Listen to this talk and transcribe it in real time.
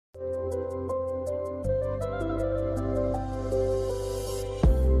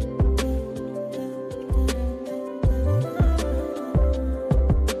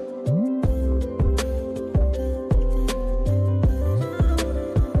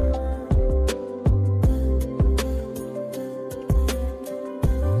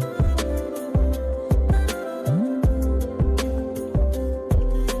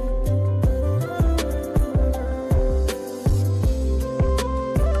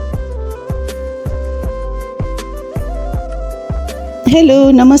Hello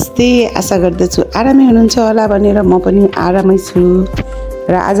नमस्ते आशा गर्दछु आरामै हुनुहुन्छ होला भनेर म पनि आरामै छु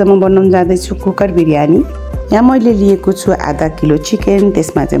र आज म बनाउन जाँदैछु कुकर बिरयानी। यहाँ मैले लिएको छु आधा किलो चिकन,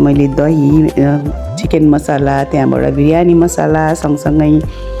 त्यसमा चाहिँ मैले दही, चिकन मसाला, त्यहाँबाट बिरयानी मसाला सँगसँगै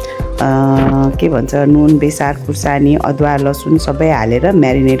के भन्छ नुन, बेसार खुर्सानी, अदुवा, लसुन सबै हालेर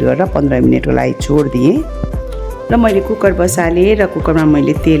म्यारिनेट गरेर 15 मिनेटको लागि छोड्दिएँ। र मैले कुकर बसालेँ र कुकरमा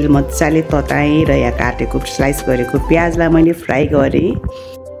मैले तेल मजाले तताएँ र यहाँ काटेको स्लाइस गरेको प्याजलाई मैले फ्राई गरेँ।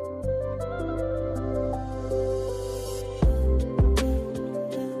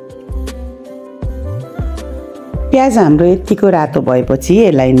 प्याज हाम्रो यतिको रातो भएपछि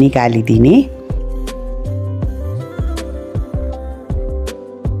यसलाई निकालिदिने।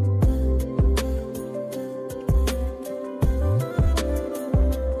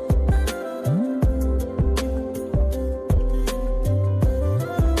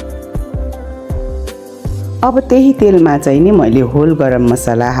 अब त्यही तेलमा चाहिँ नि मैले होल गरम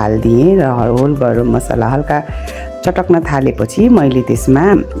मसाला हाल्दिएँ र होल गरम मसाला हल्का चटक्न थालेपछि मैले त्यसमा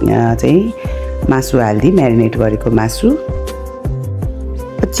चाहिँ मासु हाल्दिएँ, म्यारिनेट गरेको मासु।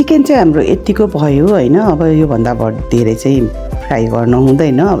 चिकन चाहिँ हाम्रो यतिको भयो हैन। अब योभन्दा धेरै चाहिँ फ्राई गर्न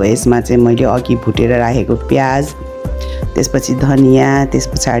हुँदैन। अब यसमा चाहिँ मैले अघि भुटेर राखेको प्याज, त्यसपछि धनिया, त्यस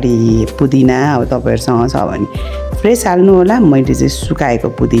पछाडि पुदिना, अब तपाईहरुसँग छ भने फ्रेस हाल्नु होला। मैले चाहिँ सुकाएको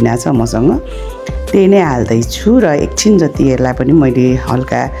पुदिना छ मसँग, त्यही नै हाल्दैछु र एकछिन जति यसलाई पनि मैले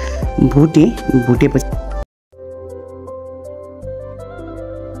हल्का भुटेपछि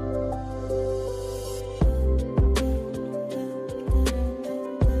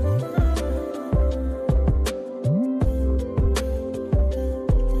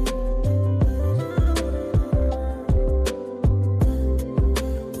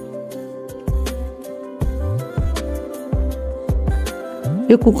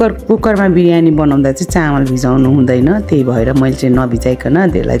यो कुकरमा बिरयानी बनाउँदा चाहिँ चामल भिजाउनु हुँदैन। त्यही भएर मैले चाहिँ नभिजाइकन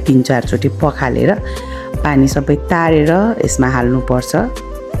त्यसलाई 3-4 चोटि पखालेर पानी सबै तारेर यसमा हाल्नुपर्छ।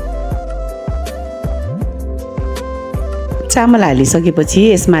 चामल हालिसकेपछि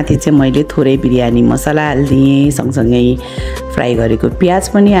यसमाथि चाहिँ मैले थोरै बिरयानी मसाला हाल्दिएँ, सँगसँगै फ्राई गरेको प्याज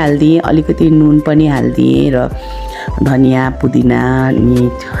पनि हाल्दिएँ, अलिकति नुन पनि हाल्दिएँ र धनिया, पुदिना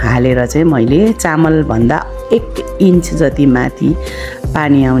हालेर चाहिँ मैले चामलभन्दा 1 इन्च जति माथि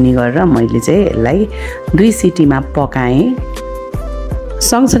पानी आउने गरेर मैले चाहिँ यसलाई 2 सिटीमा पकाएँ।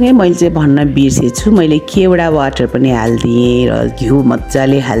 सँगसँगै मैले चाहिँ भन्न बिर्सेछु, मैले केवडा वाटर पनि हाल्दिएँ र घिउ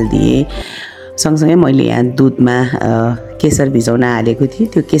मजाले हाल्दिएँ। सँगसँगै मैले यहाँ दुधमा केसर भिजाउन हालेको थिएँ,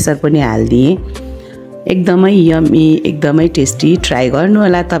 त्यो केसर पनि हाल्दिएँ। एकदमै यम्मी, एकदमै टेस्टी। ट्राई गर्नु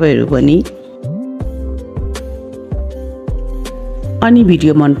होला तपाईहरु पनि। अनि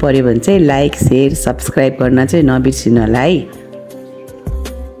भिडियो मन पर्यो भने चाहिँ लाइक, शेयर, सब्स्क्राइब गर्न चाहिँ नबिर्सिनु होला है।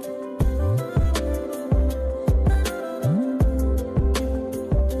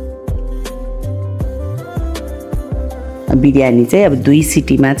 बिरयानी चाहिँ अब 2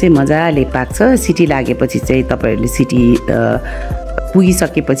 सिटीमा चाहिँ मजाले पाक्छ। सिटी लागेपछि चाहिँ तपाईहरुले सिटी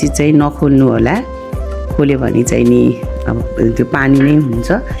पुगिसकेपछि चाहिँ नखोल्नु होला। खोल्यो भने चाहिँ नि अब त्यो पानी नै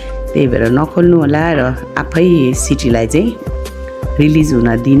हुन्छ, त्यही भएर नखोल्नु होला र आफै सिटीलाई चाहिँ रिलिज हुन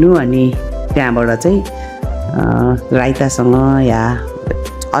दिनु। अनि त्यहाँबाट चाहिँ राइतासँग या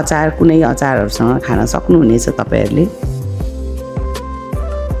अचार, कुनै अचारहरुसँग खान सक्नुहुनेछ तपाईहरुले।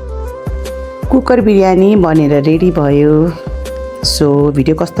 कुकर बिरयानी बनेर रेडी भयो। सो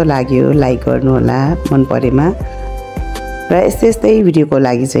भिडियो कस्तो लाग्यो लाइक गर्नु होला मन परेमा, र यस्तै भिडियोको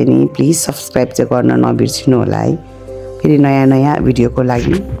लागि चाहिँ नि प्लिज सब्स्क्राइब चाहिँ गर्न नबिर्सिनु होला है। फेरि नयाँ भिडियोको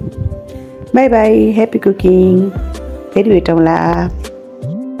लागि बाइ बाइ, ह्यापी कुकिङ। फेरि भेटौँला।